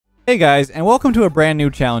Hey guys, and welcome to a brand new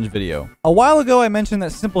challenge video. A while ago I mentioned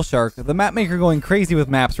that Simple Shark, the map maker going crazy with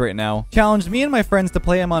maps right now, challenged me and my friends to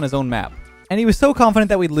play him on his own map. And he was so confident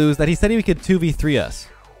that we'd lose that he said he could 2v3 us,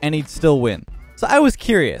 and he'd still win. So I was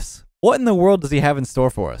curious, what in the world does he have in store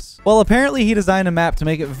for us? Well, apparently he designed a map to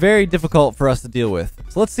make it very difficult for us to deal with.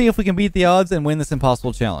 So let's see if we can beat the odds and win this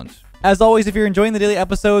impossible challenge. As always, if you're enjoying the daily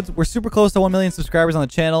episodes, we're super close to 1 million subscribers on the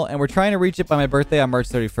channel, and we're trying to reach it by my birthday on March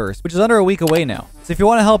 31st, which is under a week away now. So if you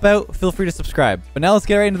want to help out, feel free to subscribe. But now let's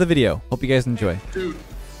get right into the video. Hope you guys enjoy. Dude.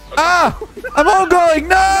 Ah! I'm all going!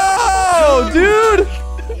 No! Dude!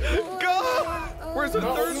 Go! Where's the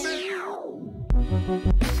third man?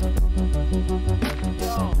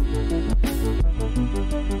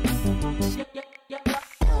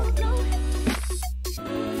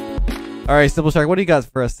 Alright, Simple Shark, what do you got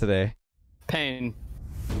for us today? Pain.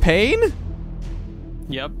 Pain?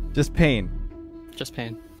 Yep. Just pain. Just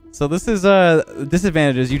pain. So this is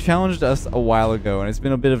disadvantages. You challenged us a while ago, and it's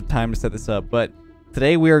been a bit of time to set this up, but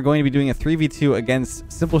today we are going to be doing a 3v2 against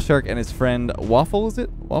Simple Shark and his friend Waffle, is it?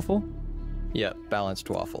 Waffle? Yep, balanced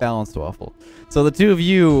waffle. Balanced Waffle. So the two of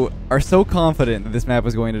you are so confident that this map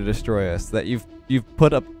is going to destroy us that you've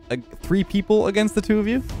put up 3 people against the two of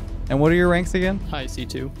you? And what are your ranks again? Hi,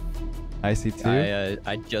 C2. IC2?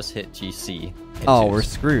 I just hit GC. Oh, we're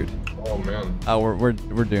screwed. Oh man. Oh, we're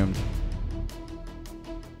doomed.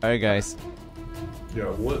 Alright, guys. Yeah,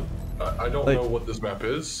 what? I don't know what this map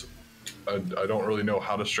is. I don't really know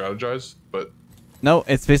how to strategize, but... No,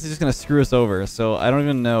 it's basically just going to screw us over, so I don't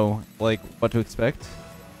even know, like, what to expect.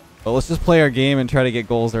 But let's just play our game and try to get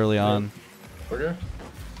goals early on. Okay. There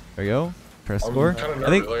we go. Press I'm score. kind of I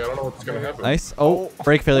think... like, I don't know what's going to happen. Nice. Oh,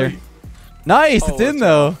 brake failure. Nice! It's in,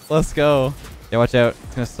 though. Let's go. Yeah, watch out.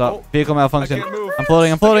 It's going to stop. Vehicle malfunction. I'm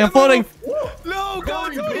floating. I'm floating. I'm floating. No,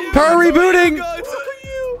 God! Car rebooting!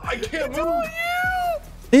 I can't move!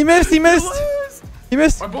 He missed. He missed. He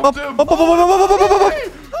missed. I Up, bumped up, him. up, up, up, up, up, up, up.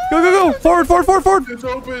 Go, go, go. Forward, forward, forward, forward. It's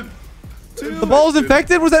open. The ball is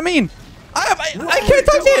infected? What does that mean? I can't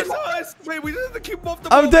touch it! Wait, we just have to keep him off the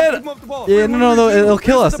ball. I'm dead. Yeah, no, it'll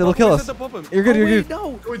kill us. It'll kill us. You're good, you're good.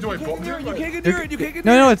 No. Wait, do I bump him? You can't get near it. You can't get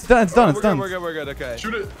No, near it. no, it's done. It's done. It's done. We're good. Okay.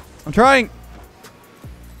 Shoot it. I'm trying.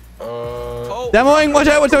 Demoing. Watch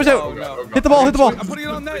out. Watch out. Watch Oh, out. God, oh, God. Hit the ball. Hit the ball. I'm putting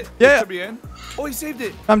it on net. Yeah. It should be in. Oh, he saved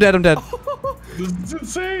it. I'm dead. I'm dead. This is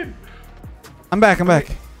insane. I'm back. I'm back.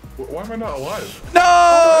 Why am I not alive?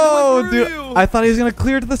 No, through dude. you. I thought he was gonna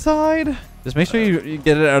clear to the side. Just make sure you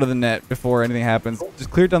get it out of the net before anything happens. Just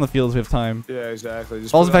clear it down the field so we have time. Yeah, exactly.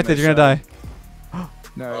 Just Ball's put it on infected. this You're gonna side. die.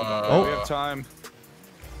 No, we have time.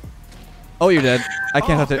 Oh, you're dead. I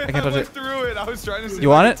can't touch it. I can't I touch went it. through it. I was trying to see You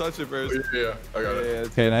if want I it? could touch it first. Yeah, I got it.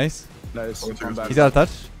 Okay, nice. Nice. I'm back. He's out of touch.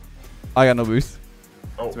 I got no boost.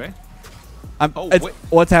 Oh, It's me. It's, wait.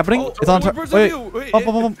 what's happening? Oh, It's on. Wait, where's Wait. you? Wait, Bump,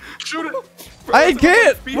 bump, bump. shoot it. I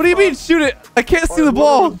can't. What do you mean shoot it? I can't see the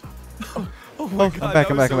ball. Oh my God, I'm back.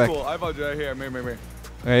 I'm that was back. so I'm back. cool. I found you right here. Me.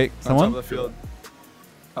 Wait, On top someone? of the field.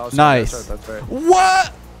 Oh, sorry, Nice. That's right.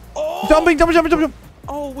 What? Oh! Jumping.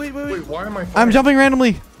 Oh, wait. Wait, why am I? I'm jumping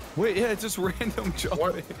randomly. Wait, yeah, it's just random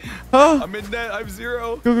jumping. Huh? I'm in net. I'm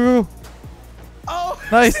 0. Go. Oh!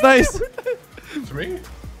 Nice. To me?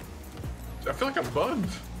 I feel like I'm bugged.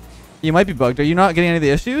 You might be bugged. Are you not getting any of the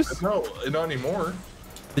issues? No, not anymore.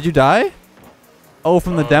 Did you die? Oh,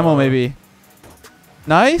 from the demo maybe.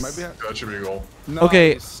 Nice. That should be a goal. Nice.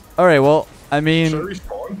 Okay. All right. Well, I Should I mean,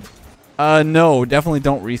 respawn? no, definitely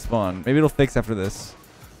don't respawn. Maybe it'll fix after this.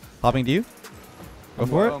 Hopping to you. Go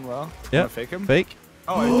for it. Well. Yeah. Fake him? Fake.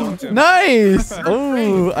 Oh, I dunked him. Nice.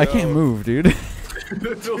 Oh, I can't move, dude.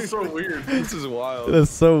 That feels so weird. This is wild. That's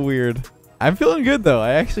so weird. I'm feeling good though.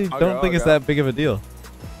 I actually don't think it's that big of a deal.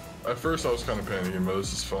 At first, I was kind of panicking, but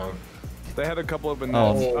this is fun. They had a couple of Oh,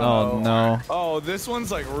 bananas. oh no. Oh, this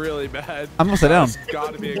one's like really bad. I'm upside down. It's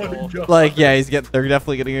gotta be a goal. Like, yeah, they're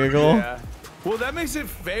definitely getting a goal. Yeah. Well, that makes it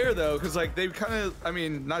fair though, because like they kind of, I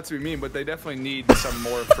mean, not to be mean, but they definitely need some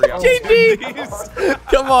more free opportunities.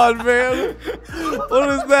 Come on, man. What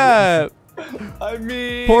is that? I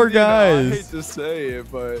mean, Poor you know, guys. I hate to say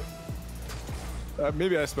it, but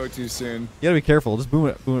maybe I spoke too soon. You gotta be careful. Just boom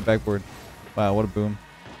it backboard. Wow, what a boom.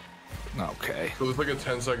 Okay. So there's like a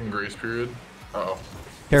 10-second grace period. Uh-oh.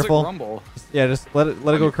 Careful. It's like rumble. Yeah, just let it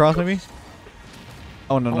go across maybe.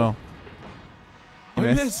 Oh no. Oh, You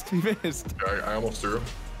he missed. missed. He missed. Yeah, I almost threw.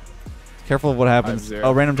 Careful of what happens. 5-0.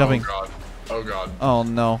 Oh, random jumping. Oh, God. Oh, God. Oh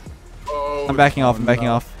no. Oh, I'm backing off. I'm backing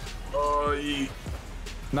no. off.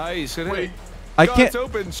 Nice. Good Wait. hit. I God, can't. It's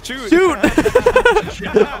open. Shoot. Shoot!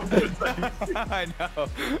 I know.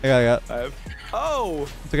 I got. Oh.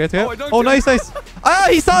 It's okay. It's okay. Oh, I dunked Oh, it. nice. Ah,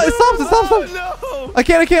 he saw it. Stop. No. I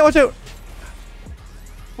can't. Watch out.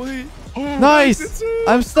 Wait. Nice.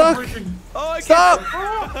 I'm stuck. Oh, I Stop.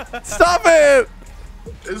 can't. Stop it.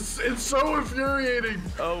 It's so infuriating.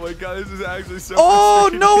 Oh my god, this is actually so Oh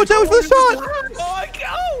frustrating. no! Watch out for the shot.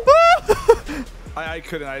 Oh, I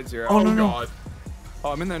couldn't. I had 0. Oh, no, no. God.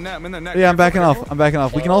 Oh, I'm in their net. I'm in their net. Yeah, I'm Careful, backing off. careful. I'm backing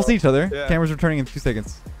off. We can all see each other. Yeah. Camera's returning in 2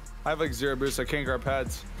 seconds. I have like 0 boost. I can't grab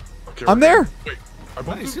pads. Okay, I'm there. Wait, I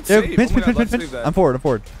bumped Nice, it. good Yeah, save. pinch, Oh my pinch, God, pinch, let's pinch, leave pinch. that. I'm forward. I'm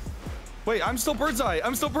forward. Wait, I'm still bird's eye.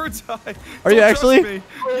 I'm still bird's eye. Are you Don't actually? trust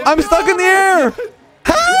me. I'm stuck in the air.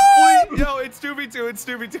 Wait, yo, it's 2v2. It's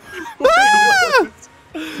 2v2. Ah!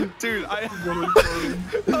 Dude, I.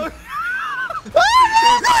 Ah!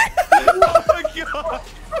 Oh my god!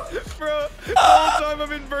 Bro, the whole time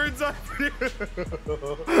I'm in bird's eye.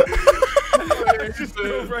 I just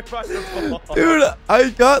drove right by the ball. Dude, I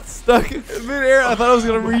got stuck in midair. I thought I was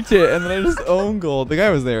gonna reach it, and then I just own goal. The guy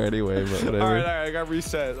was there anyway, but whatever. Alright, I got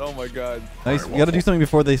reset. Oh my god. Nice. We gotta do something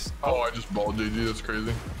before they. Oh, I just balled JG. That's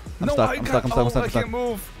crazy. I'm stuck. I'm stuck. I can't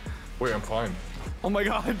move. Wait, I'm fine. Oh my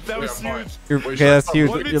god, that was I'm fine. huge. You're, Wait, okay, should I that's stop?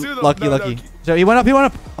 huge. 1v2 You're though. lucky, No, no, lucky. So he went up. He went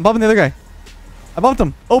up. I'm bumping the other guy. I bumped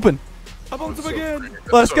him. Open. I bumped him So again. free.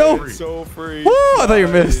 Let's So go. free. So free. Woo! I thought you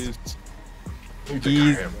missed. Nice. You think I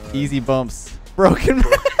Easy, am. easy bumps. Broken.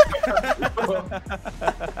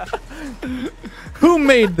 Who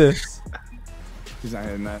made this? He's not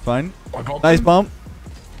hitting that. Fine. I bumped Nice him. bump.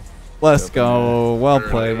 Let's Yep, go. Well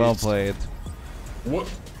Very played. Well nice. played. What?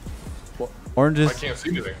 I Orange's can't see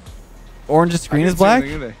anything. screen is I black.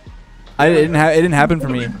 didn't see anything It didn't happen for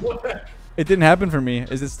me. What? It didn't happen for me.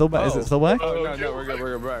 Is it still black? Is it still black? either. Oh, no, we're good.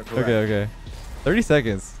 We're back. We're Okay, okay. 30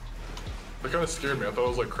 seconds. That kind of scared me. I thought it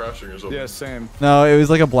was like crashing or something. Yeah, same. No, it was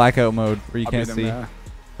like a blackout mode where you I'll can't beat him, see. yeah.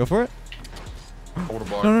 Go for it. I would've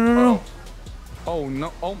blocked. No, no, no, no. Oh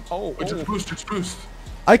no! Oh! Wait, just boost, just boost.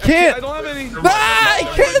 I I can't. don't have any. Ah,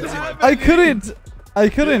 I couldn't. I couldn't. I Yeah,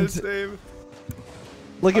 couldn't. same.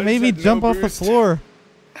 Like I it made just me had no jump off the boost. floor.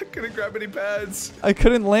 I couldn't grab any pads. I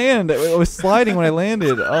couldn't land. It was sliding when I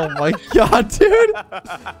landed. Oh my god, dude.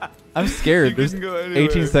 I'm scared. You There's can go 18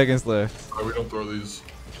 anywhere. seconds left. Alright, we don't throw these.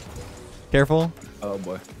 Careful. Oh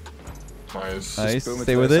boy. Nice. Nice. Boom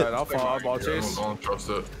Stay to with the it. side. I'll follow. I'll ball I chase. don't trust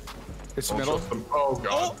it. It's I don't middle. trust them. Oh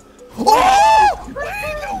god.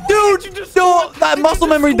 Oh! Dude, no, that muscle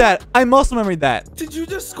memory that. I muscle memory that. Did you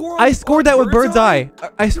just score? I scored that with bird's eye.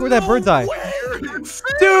 I scored that bird's eye.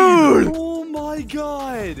 Dude! Oh my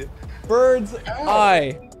god. Bird's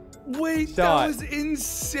eye. Wait, Shot. that was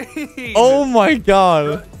insane. Oh my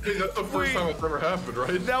god. Hey, that's the first Wait. time it's ever happened,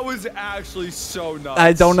 right? That was actually so nuts.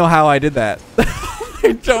 I don't know how I did that.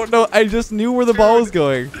 I don't know. I just knew where the ball was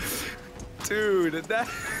going. Dude,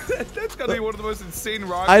 that's gotta be one of the most insane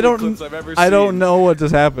rock clips I've ever seen. I don't know what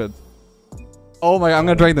just happened. Oh my god, I'm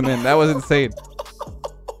gonna drag them in. That was insane. Oh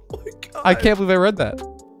my god. I can't believe I read that.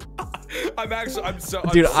 I'm Dude, so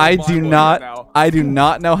I do mind-blown not right now. I do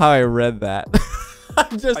not know how I read that.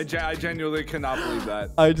 I genuinely cannot believe that.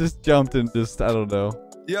 I just jumped and just I don't know.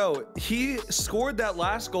 Yo, he scored that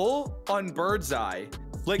last goal on bird's eye.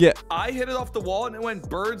 Like, Yeah. I hit it off the wall and it went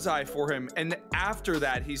bird's eye for him. And after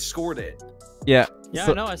that, he scored it. Yeah. Yeah,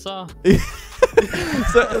 so, I know. I saw.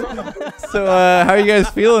 so how are you guys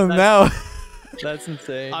feeling now? That's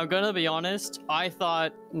insane. I'm gonna be honest. I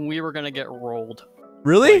thought we were gonna get rolled.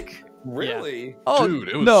 Really? Really? Oh Dude,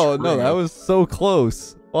 it was no, screwing that up. was so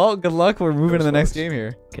close. Well, good luck. We're moving to the next close. game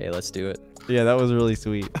here. Okay, let's do it. Yeah, that was really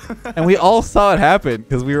sweet. And we all saw it happen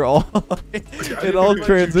because we were all it all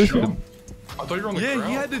transitioned. I thought you were on the Yeah, ground.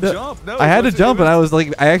 he had to The- jump. No, I had to it was- jump it and I was- was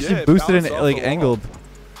like, I actually yeah, it boosted bounced and off like the wall. angled.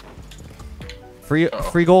 Free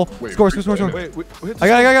Uh-oh. goal. Wait, Score. wait, Wait, we hit the I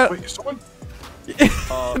got it. Wait, someone?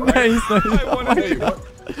 Nice. I wanted Wait, to- what?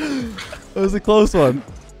 It was a close one.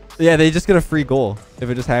 Yeah, they just get a free goal if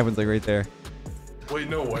it just happens like right there. Wait,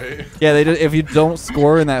 no way. Yeah, they just, if you don't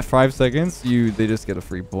score in that 5 seconds, they just get a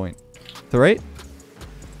free point. So right?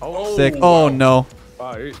 Oh, Sick. wow. Oh no.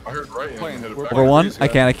 Wow, he- I heard right. Playing- And hit it we're back. Over one? crazy, I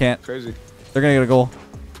yeah. can't. Crazy. They're gonna get a goal.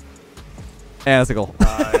 And that's a goal.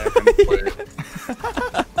 Wait.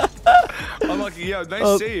 Unlucky. Yeah, nice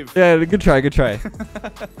Oh, save. Yeah, good try.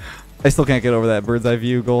 I still can't get over that bird's eye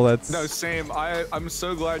view goal. That's No, same. I'm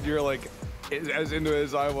so glad you're like as into it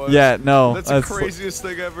as I was. yeah, no. That's the craziest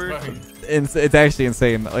thing ever. It's actually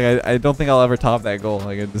insane. Like I don't think I'll ever top that goal.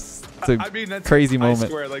 Like it's a I mean, that's crazy I moment.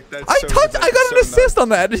 swear, like that's. I so, touched. that's I got so an assist nuts. on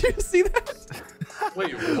that. Did you see that?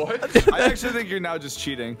 Wait, what? I actually think you're now just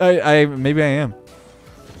cheating. I maybe I am.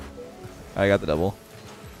 I got the double.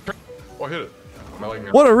 Oh, I hit it. Am I liking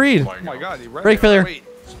it? What a read! Oh my god, he ran Break it. failure. Wait.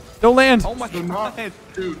 Don't land. Oh my god.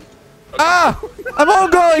 Dude. Ah! I'm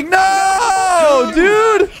on going. No,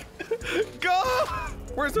 dude. Go!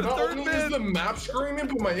 Where's the Not third only is man? the map screaming,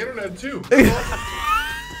 but my internet too.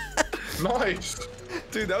 Nice.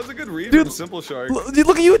 Dude, that was a good read Dude, from Simple Shark. Dude,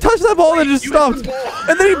 look at you touch that ball and it just stopped.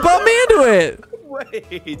 And then he bumped me into it.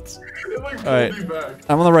 Wait. It like pulled All right. you back.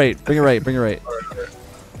 I'm on the right. Bring it right. Bring it right. All right, okay.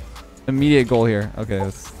 Immediate goal here. Okay,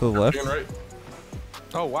 that's to the left. Being right.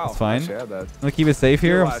 Oh, wow. That's fine. Actually, I had that. I'm gonna keep it safe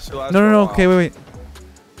here. You'll last No, for no, a no. while. Okay, wait.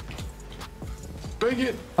 Bang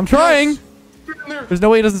it. I'm trying. Yes. Get in there. There's no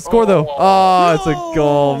way he doesn't score though. Oh, it's a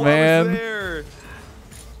goal, I was man. there.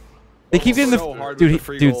 They keep getting So the hard with dude. the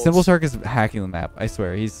free Dude, goals. Simple Shark is hacking the map. I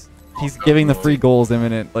swear, he's giving the free goals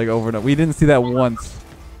imminent like over and over. We didn't see that once.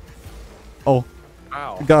 Oh,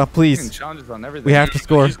 Wow. God, Taking please. challenges on everything. We have to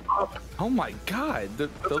score. Oh my God.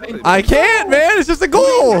 I can't, man. It's just a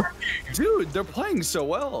goal. Dude, they're playing so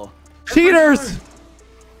well. Cheaters.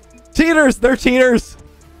 Cheaters. They're cheaters.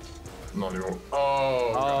 Not even. Oh.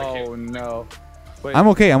 I Oh can't. no. Wait, I'm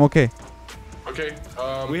okay. I'm okay. Okay.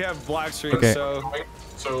 we have black screen, Okay.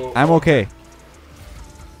 So. I'm okay.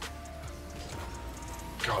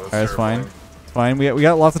 God, that's That's fine. terrifying. It's fine. We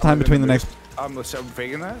got lots of time between the next. I'm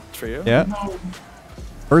faking that for you. Yeah. No.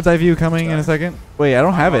 Bird's eye view coming in a second. Wait, I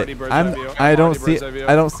don't have already it. bird's eye view. I I'm don't already see bird's it. eye view.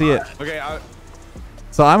 I don't see it. Okay.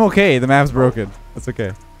 So I'm okay. The map's broken. That's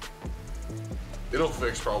okay. It'll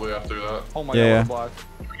fix probably after that. Oh my Yeah, God. Block.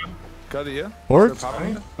 Got it. Yeah. Board? They're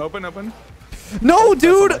popping. Open. No,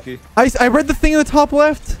 dude. unlucky. I read the thing in the top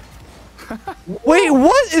left. Wait,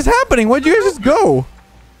 what is happening? Why'd you guys just go?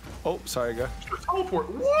 Oh, sorry, guy. Teleport.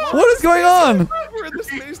 What? What is going on? We're in the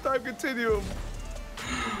space-time continuum.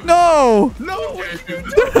 No. No. Okay, dude.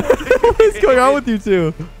 What is going on with you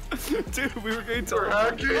two? Dude, we were getting We're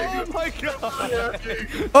teleported. hacking. Oh my God. We're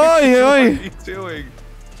hacking. Oi, What are oi. you doing?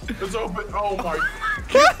 It's open. Oh my.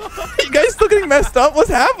 You guys still getting messed up? What's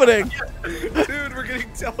happening? Dude, we're getting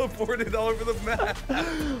teleported all over the map.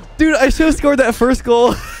 Dude, I should have scored that first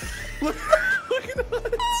goal. Look at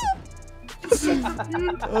us.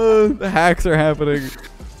 The hacks are happening.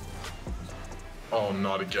 Oh,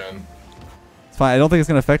 not again. It's fine. I don't think it's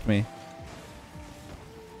gonna affect me.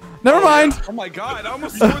 Never mind. Oh my God, I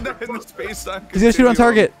almost scored that in the space-time He's gonna shoot on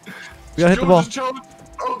target. We gotta hit the ball.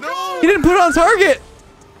 Oh no! He didn't put it on target.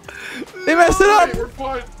 They messed it up. We're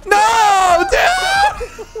fine. No,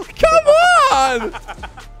 dude! Come on!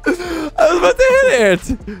 I was about to hit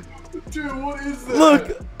it. Dude, what is that?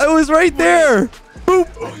 Look, I was right there. Boop.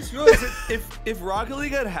 I just realized that if Rocket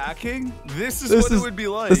League had hacking, this is what it would be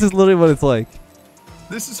like. This is literally what it's like.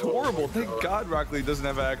 This is horrible. Thank God Rocket League doesn't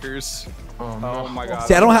have hackers. Oh, Oh my God.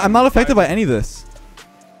 See, I'm not affected by any of this.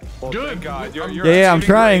 Well, Good. thank God. You're Yeah, I'm achieving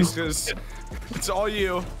trying. grace 'cause it's all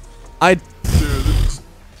you. I. Dude, this is...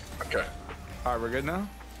 Okay. All right, we're good now.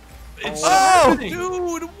 It's Oh!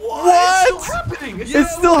 Dude, What? happening. It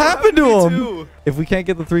still happened to him. Too. If we can't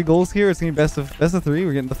get the 3 goals here, it's gonna be best of 3.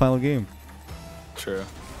 We're getting the final game. True.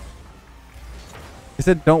 He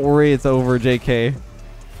said, "Don't worry, it's over, JK."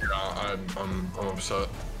 Yeah, I'm upset.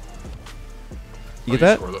 You get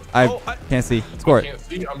that? score though. I Oh, can't see. Score it. Can't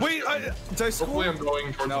see. I'm Wait, did I score? Hopefully I'm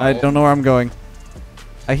going towards No. the I ball. don't know where I'm going.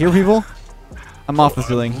 I hear people. I'm off the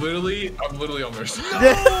ceiling. I'm literally on their side.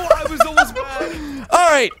 No, I was almost back. All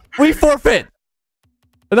right, we forfeit.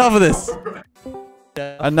 Enough of this.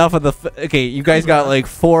 Enough of the. Okay, you guys got like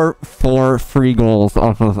four free goals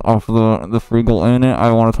off the free goal in it.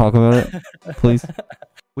 I want to talk about it, please.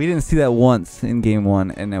 We didn't see that once in game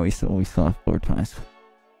 1, and now we saw it 4 times.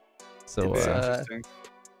 So Interesting.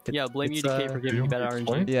 Yeah, blame UDK for giving you bad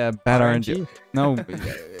RNG. yeah, bad RNG. No.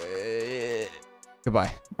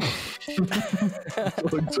 Goodbye.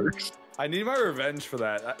 I need my revenge for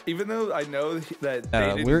that. Even though I know that they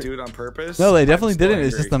we're- didn't do it on purpose. No, they I'm definitely still didn't.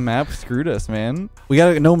 It's angry. just the map screwed us, man. We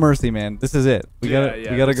gotta no mercy, man. This is it. We Yeah, gotta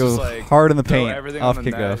yeah, we gotta this go is like, hard in the throw paint everything off on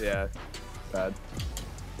the net, kickoff. Yeah, bad.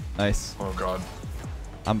 Nice. Oh god.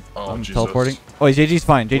 I'm Jesus. teleporting. Oh, wait, JG's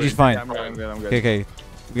fine. JG's Wait, fine. I'm good. I'm good. I'm good. Okay, okay.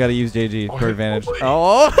 We gotta use JG Oh, for yeah, advantage. totally.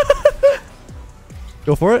 Oh.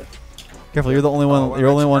 Go for it. Careful, you're the only one. Oh, You're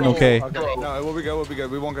the only one. oh, Okay. Okay. No, we'll be good. We'll be good.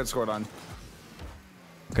 We won't get scored on.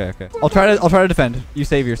 Okay. Okay. I'll try to defend. You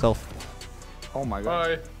save yourself. Oh my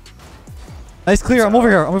God. Bye. Nice clear. I'm over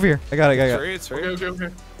here. I'm over here. I got it. I got it. It's free. Okay.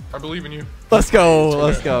 I believe in you. Let's go.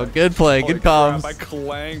 Let's go. Good play. Holy Good crap, comms. I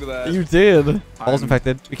clanged that. You did. Ball's I'm-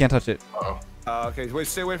 infected. We can't touch it. Uh-oh. Okay, wait,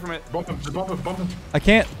 stay away from it. Bump him. Just bump him. I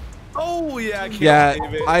can't. Oh yeah, I can't Yeah,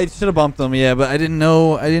 save it. I should have bumped them. Yeah, but I didn't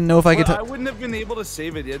know. I didn't know if I could. Well, I wouldn't have been able to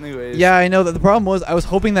save it anyways. Yeah, I know that the problem was I was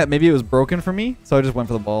hoping that maybe it was broken for me, so I just went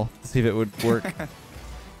for the ball to see if it would work.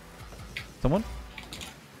 Someone?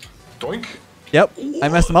 Doink. Yep. I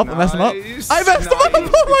messed him up. I messed him up. Nice, I messed him up. nice.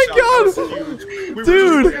 Oh my Good god, shot. That was huge.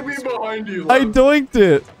 dude! Look at me behind you. I Leth. doinked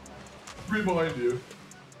it. Right behind you.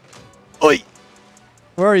 Oi!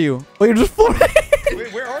 Where are you? Oh, you're just floating.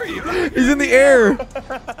 Wait, where are you? He's in the air.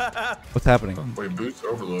 What's happening? Wait, boost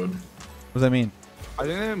overload. What does that mean? I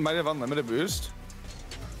think it might have unlimited boost.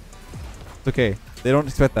 It's okay. They don't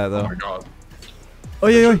expect that though. Oh my god. Oh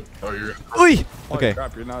yeah, yeah. Oh, you're. Oi! Holy Okay.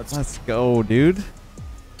 crap, you're nuts. Let's go, dude.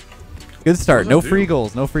 Good start. What No does that free do?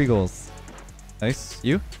 goals. No free goals. Nice.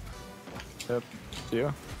 You? Yep.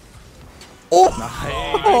 Yeah.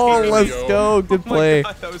 Oh, let's go. Good play. Oh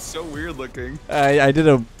my God, that was so weird looking. I did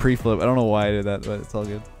a pre-flip. I don't know why I did that, but it's all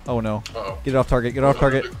good. Oh no. Uh-oh. Get it off target. Get it off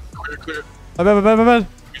target. Clear. My bad, my bad, my bad.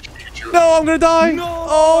 Pikachu. No, I'm gonna die. No.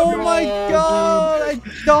 Oh No, my dude. god. I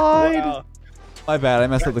died. Wow. My bad. I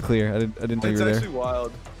messed up the clear. I didn't know you It's were there. actually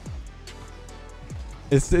wild.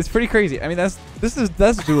 It's pretty crazy. I mean, that's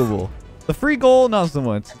doable. The free goal, not so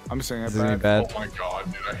much. I'm saying This it is gonna be back. bad. Oh my god,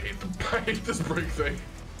 dude, I hate this break thing.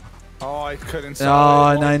 Oh, I couldn't Oh,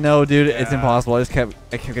 stop and I know, dude. It's Yeah. impossible. I kept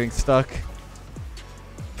getting stuck.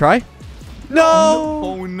 Try? it. No!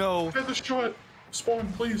 Oh no. Get the shot.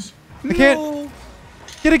 Spawn, please. I can't. No.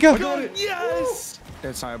 Get it, go. Got it. Yes.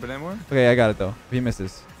 It's not open anymore. Okay, I got it though. If he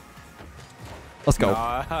misses, let's go.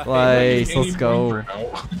 Nah. Nice, Any let's go. point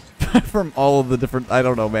out. From all of the different, I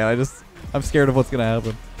don't know, man. I'm scared of what's gonna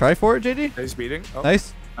happen. Try for it, JD. He's beating. Oh,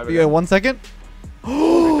 Nice. I You got 1 second. Did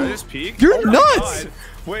I just peek? You're Oh my nuts! God.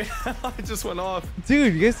 Wait, I just went off.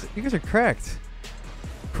 Dude, you guys are cracked.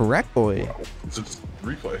 Correct, boy. It's just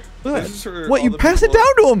replay. Look at This is that. for What? all You the pass it people-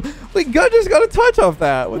 down to him. Wait, God just got a touch off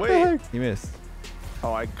that. What the Wait. heck? You missed.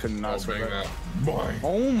 Oh, I could I not was swing banging that. that. Boing.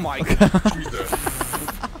 Oh my God. Jesus.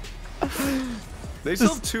 They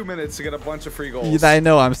still have 2 minutes to get a bunch of free goals. Yeah, I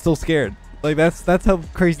know. I'm still scared. Like that's how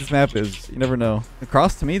crazy this map is. You never know.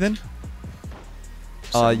 Across to me then.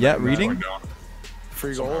 Yeah, reading.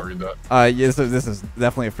 Free Somehow goal. read that. Yeah, this is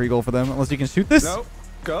definitely a free goal for them. Unless you can shoot this. No.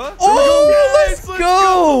 Go. Oh, Yes, let's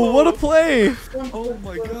go! What a play! Oh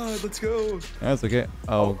my God, let's go. That's okay.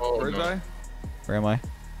 Oh, Oh, Bird's no. eye. where am I?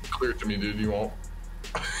 Clear it to me, dude. You won't.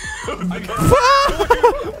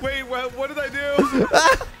 Wait, what did I do?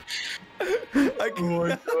 I Oh my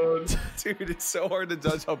god. Dude, it's so hard to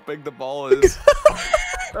judge how big the ball is.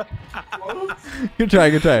 Good try.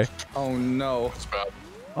 Good try. Oh no. It's bad.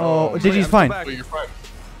 Oh, Wait, JG's I'm fine. back. Wait, you're fine.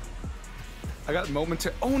 I got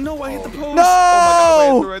momentary. Oh no, I hit the post. No!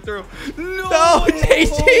 Oh my God, right through. No! No,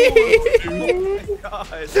 JG! Oh my God.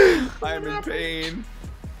 I am in pain.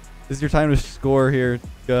 This is your time to score here.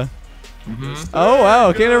 Guh. Mm-hmm. Oh wow.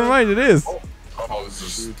 Okay, never mind. It is. Oh,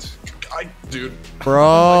 this is. Dude.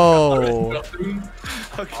 Bro. Nothing.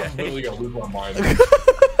 I'm Okay. literally gonna lose my mind.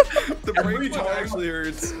 The Every break one time actually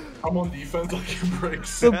hurts. I'm on defense, like it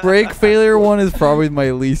breaks. The break failure one is probably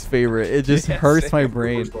my least favorite. It just Yeah, hurts my same.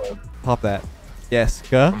 brain. First one. Pop that. Yes.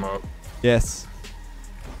 Guh. I'm up. Yes.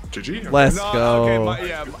 GG. Let's No, go. okay,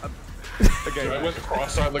 yeah. Dude, I went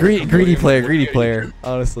cross-eyed like Greedy a player. chameleon. Greedy Yeah, player.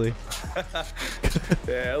 Honestly.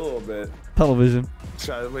 Yeah, a little bit. Tunnel vision.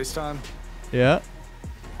 Try to waste time. Yeah.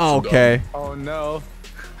 Okay. Oh no.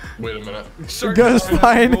 Wait a minute. Shark Goes Tank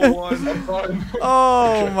fine. Rule 1. I'm fine.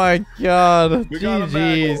 Oh my God. We got him back.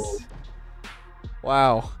 GG's.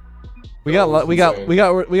 Wow. We That got was insane.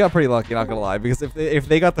 we got pretty lucky, not gonna lie, because if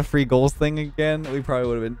they got the free goals thing again, we probably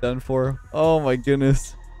would have been done for. Oh my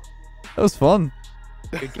goodness. That was fun.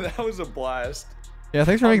 That was a blast. Yeah,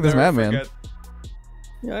 thanks for making this map, man.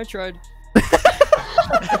 Yeah, I tried.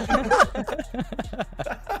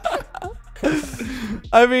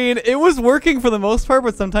 I mean, it was working for the most part,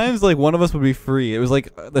 but sometimes like one of us would be free. It was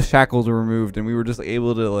like the shackles were removed and we were just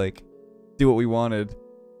able to like do what we wanted.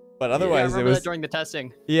 But Yeah, I otherwise it remember was that during the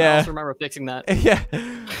testing. I yeah. also remember fixing that. Yeah.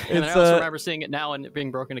 And I It's also remember seeing it now and it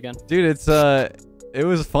being broken again. dude, it's it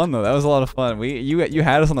was fun though. That was a lot of fun. You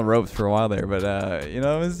had us on the ropes for a while there, but you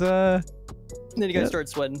know, it was And then you guys started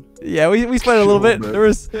sweating. yeah, we sweat a little bit. There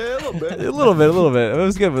was Yeah, a little bit. a little bit. It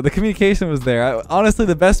was good, but the communication was there. Honestly,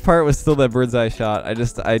 the best part was still that bird's eye shot.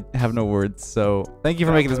 I have no words. So thank you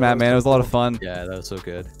for making this map, man. It was a lot of fun. Yeah, that was so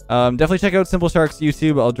good. Definitely check out Simple Shark's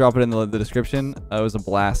YouTube. I'll drop it in the description. It was a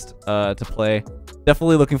blast to play.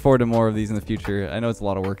 Definitely looking forward to more of these in the future. I know it's a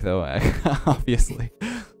lot of work though, obviously.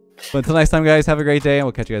 But until next time, guys, have a great day, and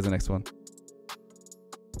we'll catch you guys in the next one.